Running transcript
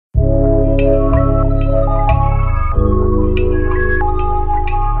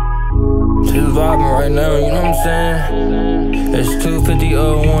saying? It's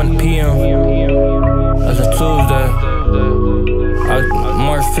 2:50:01 p.m. That's a Tuesday,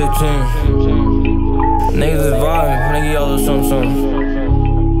 March 15th. Niggas is vibing, nigga y'all or something.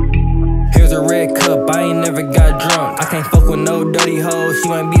 Here's a red cup, I ain't never got drunk. I can't fuck with no dirty hoe, she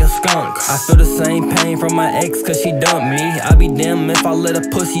might be a skunk. I feel the same pain from my ex cause she dumped me. I be damned if I let a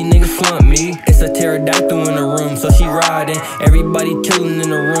pussy nigga slump me. It's a pterodactyl in the room, so she riding. Everybody killing in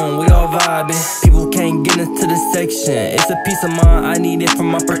the room, we all vibing. People can't get into the section. It's a peace of mind, I need it for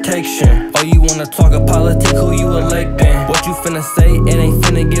my protection. Oh, you wanna talk a politic, who you electing? What you finna say, it ain't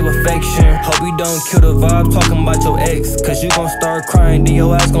finna give affection. Hope you don't kill the vibe talking about your ex, cause you gon' start crying, then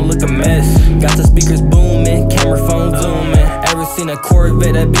your ass gon' look a mess. Got the speakers booming, camera phone zooming. Ever seen a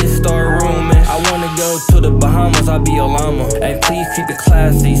Corvette, that bitch start rooming. I wanna go to the Bahamas, I be a llama. Hey, please keep it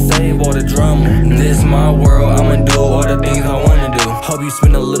classy, save all the drama. This my world, I'ma do all the things I wanna do. Hope you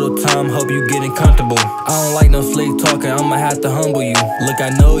spend a little time, hope you getting comfortable. I don't like no slick talking, I'ma have to humble you. Look, I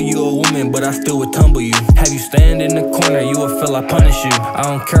know you a woman, but I still would tumble you. Have you stand in the corner, you will feel I punish you. I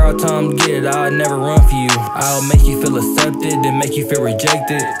don't care how time get it, I'll never run for you. I'll make you feel accepted, then make you feel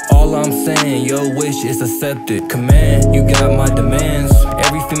rejected. All I'm saying, your wish is accepted. Command, you got my demands.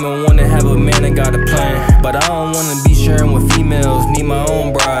 Every female wanna have a man and got a plan, but I don't wanna be sharing with females. Need my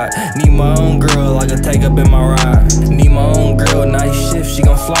own bride, need my own girl I can take up in my ride. Need my own girl, night shift, she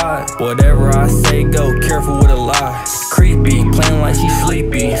gon' slide. Whatever I say, go careful with a lie. Creepy, playing like she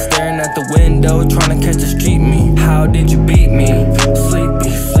sleepy, staring at the window, trying to catch the street me. How did you beat me? Sleepy,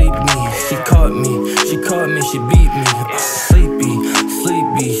 sleep me. She caught me, she beat me. Sleepy,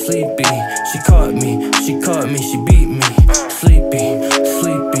 sleepy, sleepy. She caught me, she beat me. Sleepy,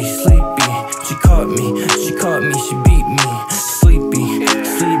 sleepy, sleepy. She caught me, she beat me. Sleepy,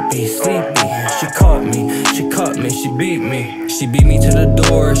 sleepy, sleepy. She caught me, she beat me. She beat me to the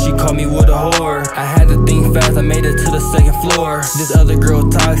door, she caught me with a whore. I had to think fast, I made it to the second floor. This other girl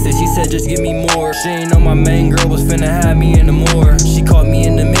toxic, she said just give me more. She ain't know my main girl was finna have me in the more. She caught me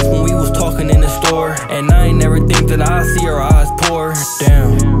in the mix when we was talking in the store, and I ain't never think that I'd see her